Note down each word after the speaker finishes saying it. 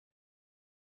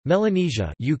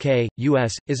Melanesia UK,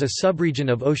 US, is a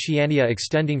subregion of Oceania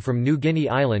extending from New Guinea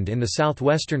Island in the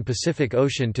southwestern Pacific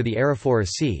Ocean to the Arafura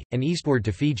Sea, and eastward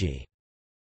to Fiji.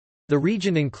 The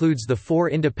region includes the four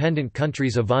independent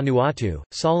countries of Vanuatu,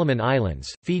 Solomon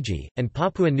Islands, Fiji, and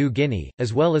Papua New Guinea,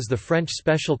 as well as the French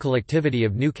Special Collectivity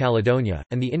of New Caledonia,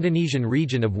 and the Indonesian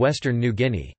region of Western New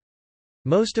Guinea.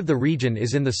 Most of the region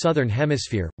is in the southern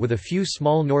hemisphere, with a few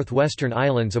small northwestern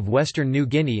islands of Western New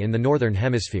Guinea in the northern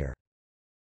hemisphere.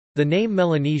 The name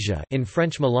Melanesia in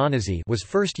French Melanesie was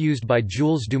first used by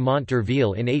Jules Dumont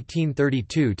d'Urville in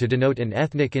 1832 to denote an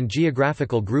ethnic and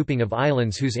geographical grouping of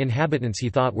islands whose inhabitants he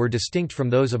thought were distinct from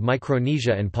those of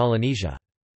Micronesia and Polynesia.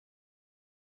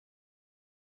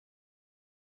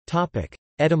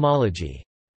 Etymology.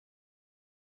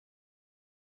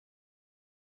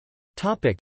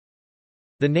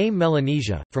 The name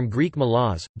Melanesia, from Greek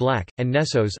melos, black, and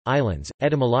nessos, islands,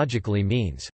 etymologically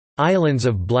means, "islands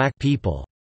of black people",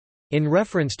 in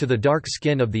reference to the dark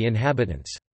skin of the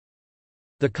inhabitants.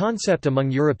 The concept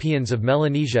among Europeans of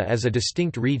Melanesia as a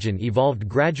distinct region evolved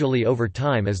gradually over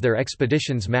time as their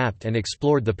expeditions mapped and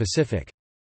explored the Pacific.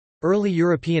 Early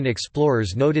European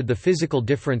explorers noted the physical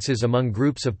differences among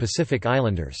groups of Pacific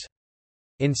islanders.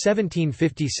 In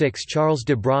 1756 Charles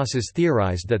de Brosses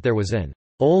theorized that there was an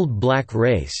 "old black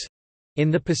race" in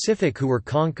the Pacific who were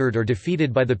conquered or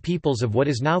defeated by the peoples of what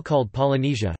is now called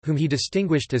Polynesia, whom he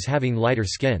distinguished as having lighter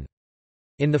skin.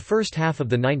 In the first half of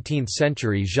the 19th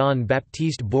century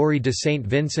Jean-Baptiste Bory de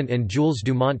Saint-Vincent and Jules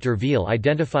Dumont d'Urville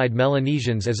identified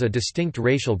Melanesians as a distinct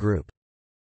racial group.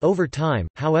 Over time,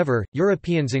 however,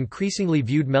 Europeans increasingly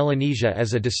viewed Melanesia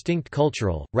as a distinct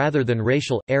cultural, rather than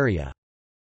racial, area.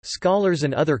 Scholars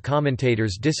and other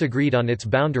commentators disagreed on its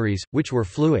boundaries, which were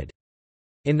fluid.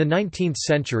 In the 19th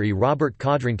century Robert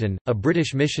Codrington, a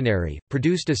British missionary,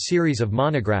 produced a series of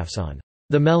monographs on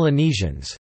the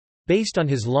Melanesians, based on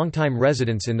his longtime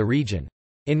residence in the region.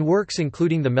 In works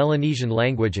including The Melanesian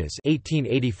Languages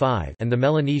 1885 and The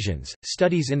Melanesians,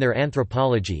 Studies in Their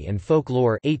Anthropology and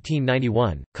Folklore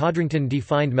 1891, Codrington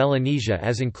defined Melanesia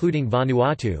as including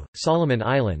Vanuatu, Solomon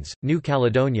Islands, New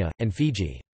Caledonia, and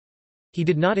Fiji. He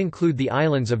did not include the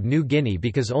islands of New Guinea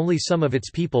because only some of its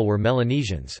people were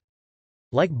Melanesians.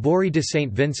 Like Bory de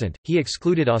Saint-Vincent, he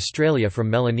excluded Australia from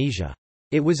Melanesia.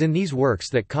 It was in these works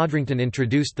that Codrington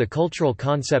introduced the cultural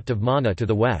concept of mana to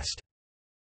the West.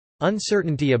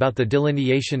 Uncertainty about the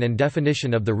delineation and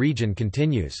definition of the region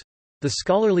continues. The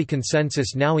scholarly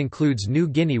consensus now includes New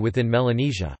Guinea within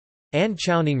Melanesia. Anne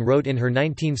Chowning wrote in her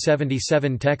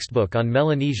 1977 textbook on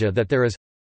Melanesia that there is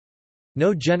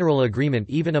no general agreement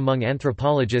even among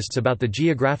anthropologists about the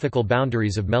geographical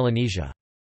boundaries of Melanesia.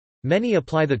 Many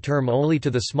apply the term only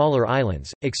to the smaller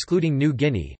islands, excluding New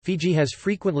Guinea. Fiji has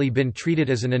frequently been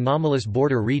treated as an anomalous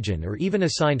border region or even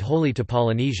assigned wholly to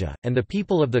Polynesia, and the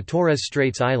people of the Torres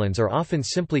Straits Islands are often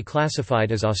simply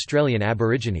classified as Australian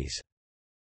Aborigines.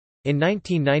 In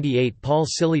 1998 Paul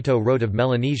Silito wrote of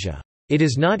Melanesia, "It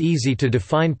is not easy to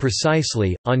define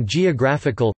precisely, on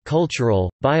geographical,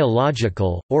 cultural,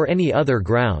 biological, or any other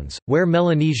grounds, where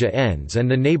Melanesia ends and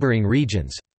the neighbouring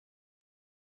regions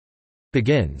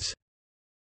begins."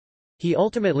 He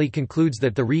ultimately concludes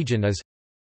that the region is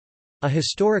a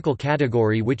historical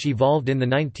category which evolved in the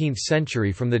 19th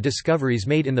century from the discoveries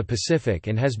made in the Pacific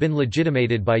and has been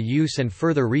legitimated by use and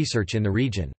further research in the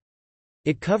region.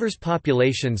 It covers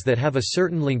populations that have a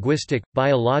certain linguistic,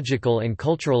 biological and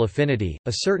cultural affinity,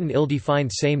 a certain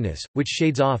ill-defined sameness, which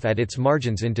shades off at its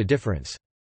margins into difference.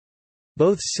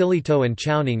 Both Silito and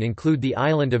Chowning include the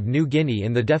island of New Guinea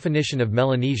in the definition of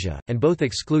Melanesia, and both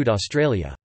exclude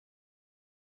Australia.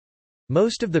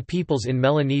 Most of the peoples in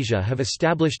Melanesia have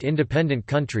established independent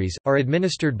countries, are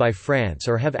administered by France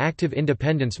or have active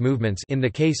independence movements in the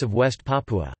case of West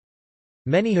Papua.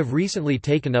 Many have recently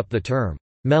taken up the term,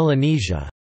 Melanesia,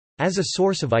 as a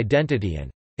source of identity and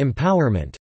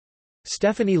empowerment.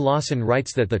 Stephanie Lawson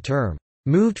writes that the term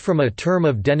moved from a term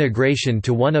of denigration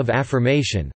to one of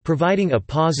affirmation, providing a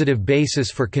positive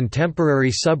basis for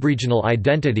contemporary subregional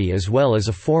identity as well as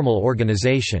a formal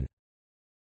organization.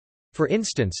 For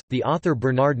instance, the author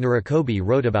Bernard Narakobi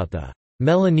wrote about the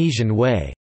Melanesian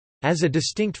way as a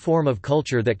distinct form of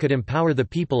culture that could empower the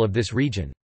people of this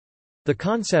region. The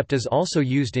concept is also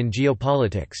used in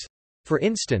geopolitics. For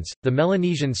instance, the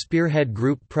Melanesian Spearhead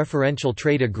Group Preferential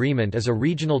Trade Agreement is a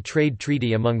regional trade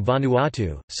treaty among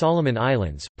Vanuatu, Solomon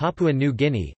Islands, Papua New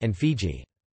Guinea, and Fiji.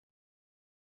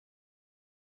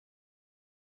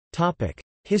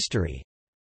 History.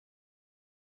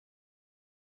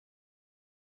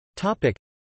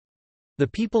 The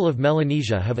people of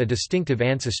Melanesia have a distinctive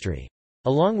ancestry.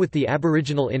 Along with the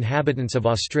Aboriginal inhabitants of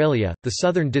Australia, the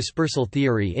southern dispersal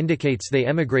theory indicates they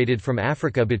emigrated from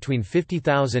Africa between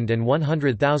 50,000 and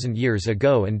 100,000 years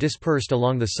ago and dispersed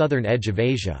along the southern edge of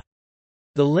Asia.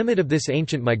 The limit of this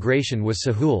ancient migration was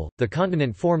Sahul, the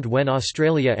continent formed when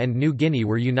Australia and New Guinea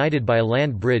were united by a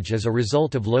land bridge as a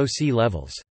result of low sea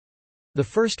levels. The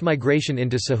first migration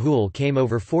into Sahul came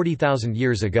over 40,000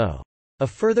 years ago. A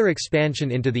further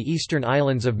expansion into the eastern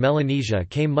islands of Melanesia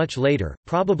came much later,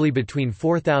 probably between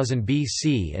 4000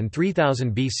 BC and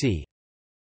 3000 BC.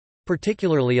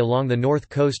 Particularly along the north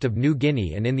coast of New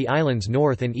Guinea and in the islands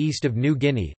north and east of New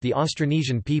Guinea, the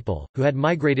Austronesian people, who had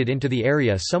migrated into the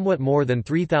area somewhat more than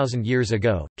 3,000 years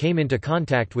ago, came into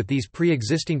contact with these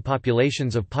pre-existing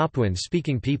populations of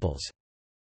Papuan-speaking peoples.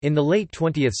 In the late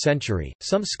 20th century,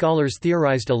 some scholars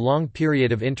theorized a long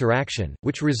period of interaction,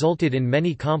 which resulted in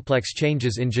many complex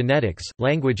changes in genetics,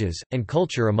 languages, and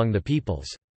culture among the peoples.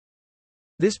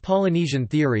 This Polynesian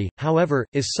theory, however,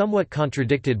 is somewhat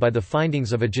contradicted by the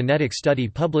findings of a genetic study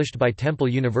published by Temple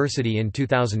University in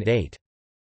 2008.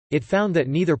 It found that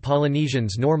neither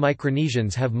Polynesians nor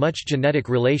Micronesians have much genetic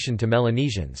relation to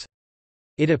Melanesians.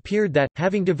 It appeared that,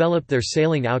 having developed their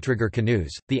sailing outrigger canoes,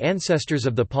 the ancestors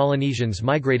of the Polynesians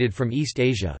migrated from East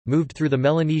Asia, moved through the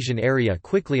Melanesian area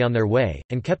quickly on their way,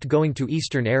 and kept going to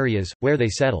eastern areas, where they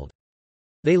settled.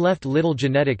 They left little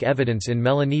genetic evidence in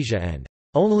Melanesia and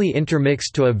only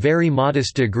intermixed to a very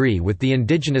modest degree with the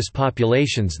indigenous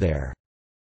populations there.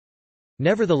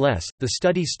 Nevertheless, the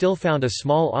study still found a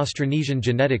small Austronesian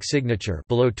genetic signature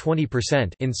below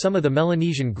 20% in some of the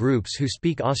Melanesian groups who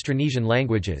speak Austronesian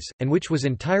languages, and which was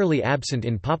entirely absent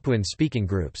in Papuan-speaking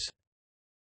groups.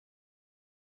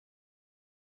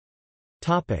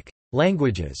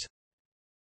 Languages.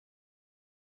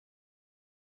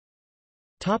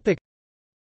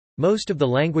 Most of the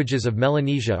languages of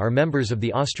Melanesia are members of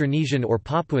the Austronesian or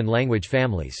Papuan language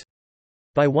families.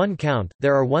 By one count,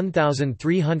 there are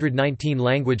 1,319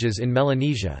 languages in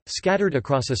Melanesia, scattered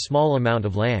across a small amount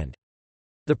of land.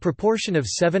 The proportion of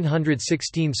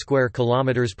 716 square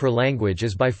kilometers per language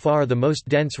is by far the most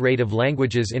dense rate of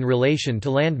languages in relation to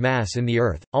land mass in the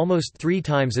Earth, almost 3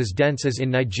 times as dense as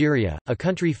in Nigeria, a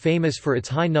country famous for its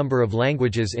high number of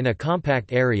languages in a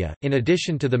compact area. In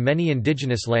addition to the many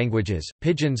indigenous languages,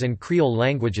 Pidgins and Creole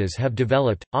languages have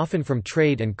developed, often from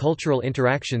trade and cultural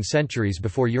interaction centuries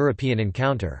before European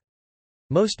encounter.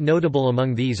 Most notable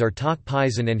among these are Tok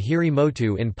Pisin and Hiri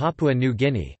Motu in Papua New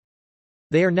Guinea.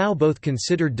 They are now both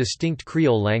considered distinct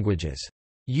Creole languages.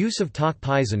 Use of Tok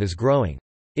Pisin is growing.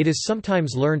 It is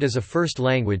sometimes learned as a first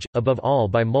language, above all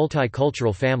by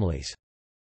multicultural families.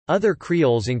 Other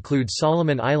Creoles include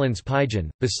Solomon Islands Pidgin,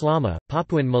 Bislama,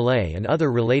 Papuan Malay and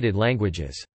other related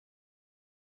languages.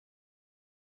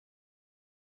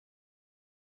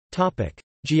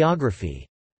 Geography.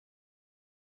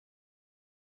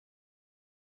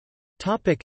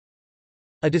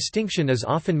 A distinction is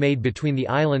often made between the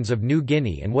islands of New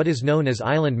Guinea and what is known as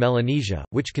Island Melanesia,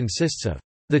 which consists of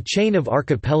the chain of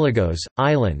archipelagos,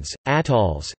 islands,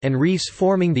 atolls, and reefs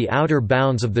forming the outer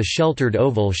bounds of the sheltered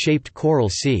oval-shaped Coral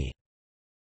Sea.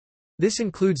 This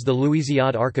includes the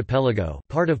Louisiade Archipelago,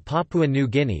 part of Papua New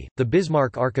Guinea, the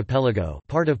Bismarck Archipelago,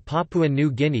 part of Papua New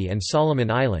Guinea and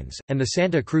Solomon Islands, and the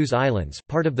Santa Cruz Islands,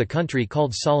 part of the country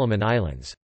called Solomon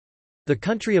Islands. The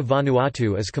country of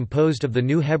Vanuatu is composed of the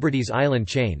New Hebrides island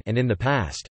chain, and in the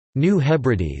past, New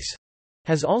Hebrides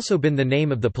has also been the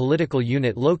name of the political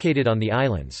unit located on the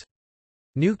islands.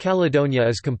 New Caledonia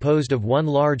is composed of one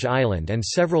large island and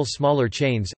several smaller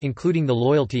chains, including the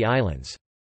Loyalty Islands.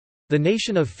 The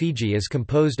nation of Fiji is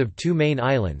composed of 2 main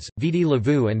islands, Viti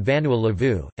Levu and Vanua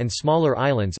Levu, and smaller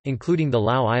islands, including the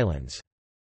Lau Islands.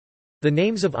 The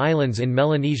names of islands in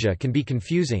Melanesia can be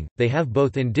confusing, they have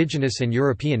both indigenous and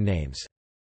European names.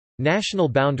 National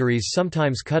boundaries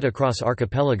sometimes cut across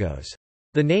archipelagos.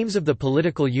 The names of the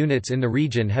political units in the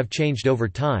region have changed over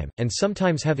time, and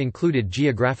sometimes have included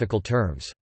geographical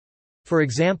terms. For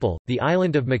example, the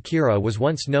island of Makira was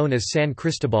once known as San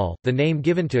Cristobal, the name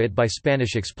given to it by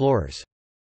Spanish explorers.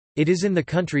 It is in the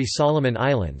country Solomon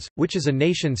Islands, which is a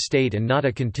nation-state and not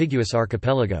a contiguous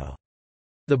archipelago.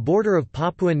 The border of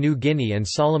Papua New Guinea and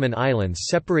Solomon Islands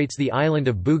separates the island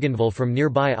of Bougainville from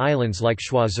nearby islands like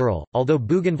Choiseul, although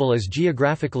Bougainville is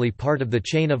geographically part of the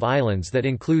chain of islands that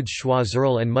includes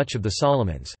Choiseul and much of the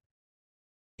Solomons.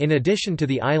 In addition to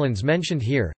the islands mentioned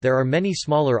here, there are many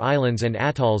smaller islands and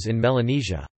atolls in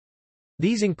Melanesia.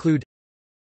 These include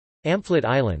Amphlett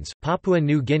Islands, Papua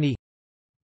New Guinea,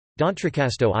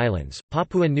 D'Entrecasteaux Islands,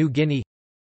 Papua New Guinea,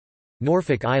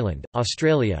 Norfolk Island,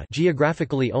 Australia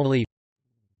geographically only,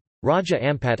 Raja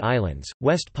Ampat Islands,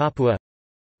 West Papua,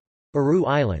 Aru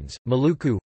Islands,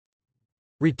 Maluku,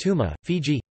 Rotuma,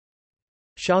 Fiji.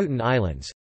 Schouten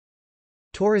Islands.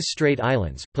 Torres Strait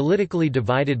Islands, politically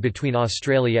divided between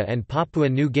Australia and Papua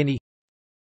New Guinea.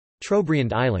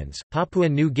 Trobriand Islands, Papua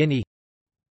New Guinea.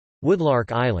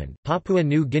 Woodlark Island, Papua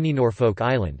New Guinea. Norfolk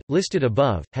Island, listed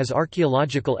above, has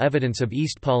archaeological evidence of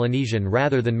East Polynesian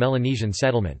rather than Melanesian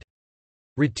settlement.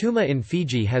 Rotuma in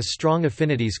Fiji has strong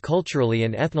affinities culturally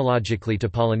and ethnologically to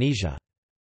Polynesia.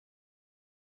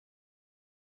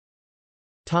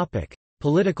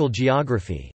 Political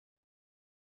geography.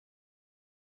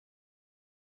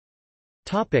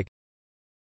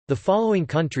 The following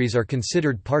countries are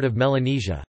considered part of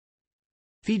Melanesia: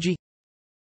 Fiji,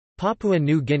 Papua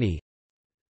New Guinea,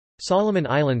 Solomon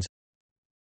Islands.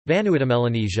 Vanuatu.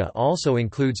 Melanesia also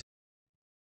includes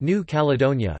New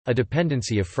Caledonia, a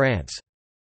dependency of France.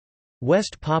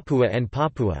 West Papua and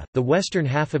Papua, the western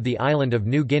half of the island of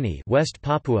New Guinea, West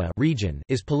Papua region,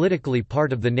 is politically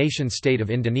part of the nation-state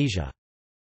of Indonesia.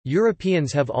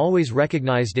 Europeans have always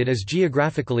recognized it as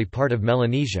geographically part of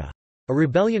Melanesia. A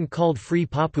rebellion called Free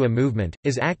Papua Movement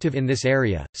is active in this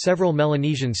area. Several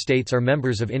Melanesian states are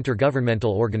members of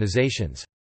intergovernmental organizations.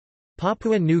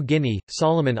 Papua New Guinea,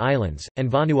 Solomon Islands,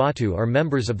 and Vanuatu are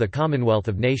members of the Commonwealth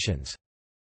of Nations.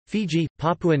 Fiji,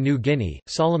 Papua New Guinea,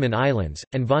 Solomon Islands,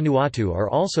 and Vanuatu are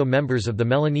also members of the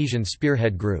Melanesian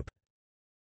Spearhead Group.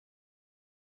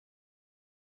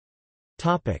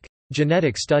 Topic: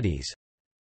 Genetic studies.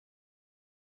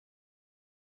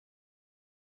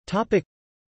 Topic: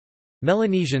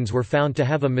 Melanesians were found to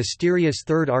have a mysterious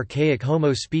third archaic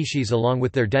Homo species along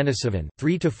with their Denisovan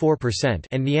 3–4%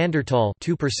 and Neanderthal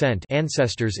 2%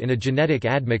 ancestors in a genetic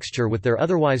admixture with their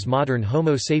otherwise modern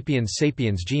Homo sapiens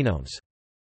sapiens genomes.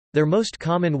 Their most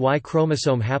common Y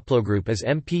chromosome haplogroup is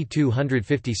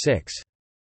MP256.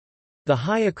 The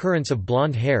high occurrence of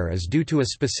blonde hair is due to a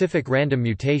specific random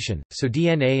mutation, so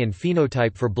DNA and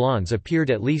phenotype for blondes appeared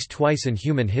at least twice in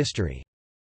human history.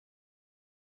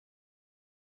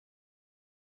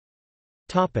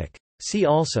 See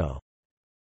also: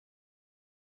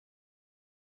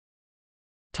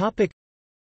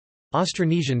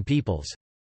 Austronesian peoples,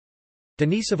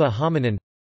 Denisova hominin,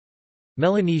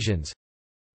 Melanesians,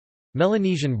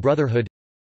 Melanesian Brotherhood,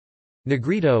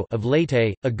 Negrito of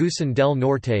Leyte, Agusan del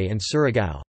Norte and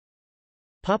Surigao,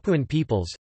 Papuan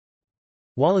peoples,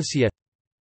 Wallacea.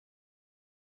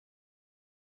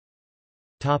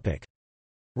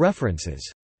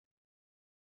 References.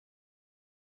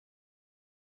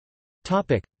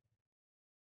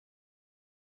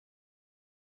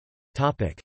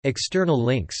 External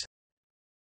links.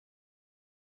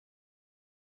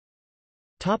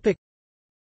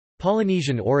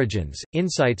 Polynesian origins,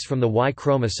 insights from the Y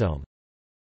chromosome.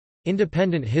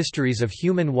 Independent histories of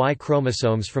human Y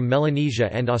chromosomes from Melanesia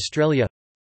and Australia.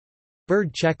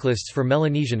 Bird checklists for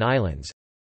Melanesian islands.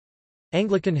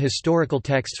 Anglican historical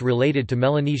texts related to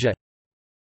Melanesia.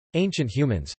 Ancient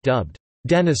humans, dubbed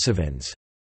Denisovans,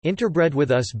 interbred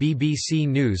with us. BBC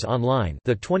News Online,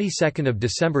 the 22nd of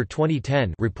December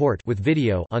 2010 report with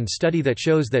video on study that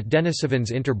shows that Denisovans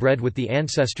interbred with the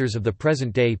ancestors of the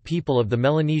present-day people of the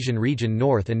Melanesian region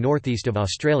north and northeast of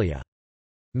Australia.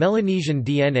 Melanesian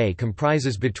DNA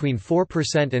comprises between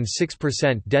 4% and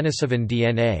 6% Denisovan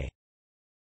DNA.